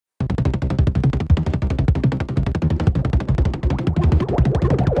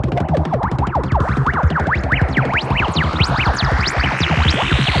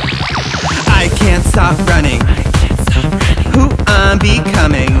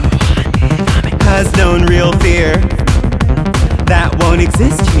last known real fear that won't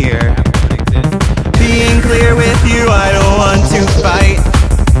exist here. Being clear with you, I don't want to fight,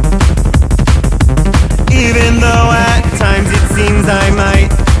 even though at times it seems I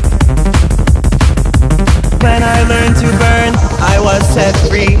might. When I learned to burn, I was set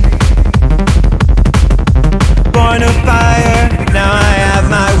free. Born of fire, now I have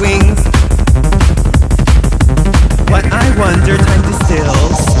my wings. What I wonder time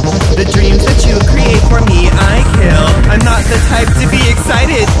distills the dreams that you create for me, I kill. I'm not the type to be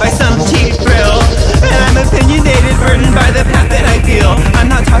excited by some cheap thrill, and I'm opinionated, burdened by the path that I feel. I'm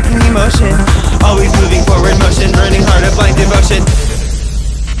not talking emotion, always moving forward motion, burning heart of blind devotion.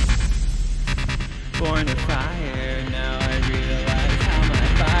 Born of fire, now I realize how my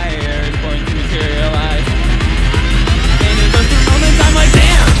fire is born to materialize. And in those moments I'm like,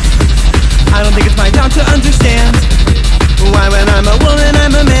 damn! I don't think it's my job to understand why when I'm a woman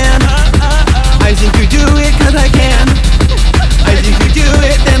I'm a man. I think you do it cause I can. I think you do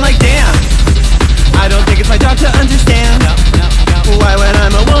it then like damn. I don't think it's my job to understand why when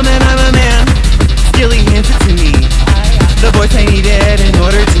I'm a woman I'm a man. Still he hands it to me, the voice I needed in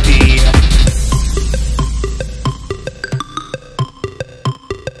order to be.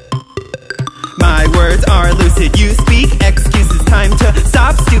 My words are lucid, you speak excuses, time to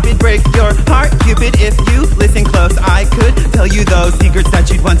stop stupid, break your heart Cupid. If you listen close I could tell you those secrets that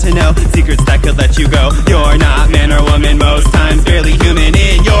you'd want to know, secrets that could let you go. You're not man or woman, most times barely human,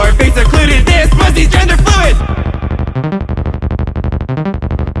 in your face occluded, this pussy's gender fluid.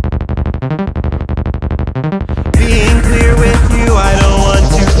 Being clear with you, I don't want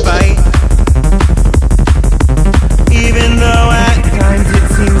to fight, even though at times it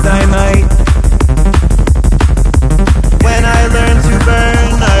seems I might. When I learned to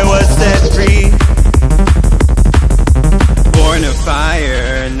burn, I was set free. Born of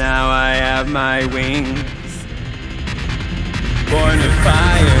fire, now I have my wings. Born of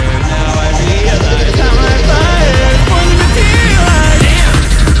fire, now I realize how my fire is born to materialize. Damn!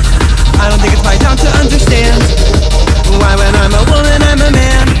 I don't think it's my job to understand why when I'm a woman I'm a man.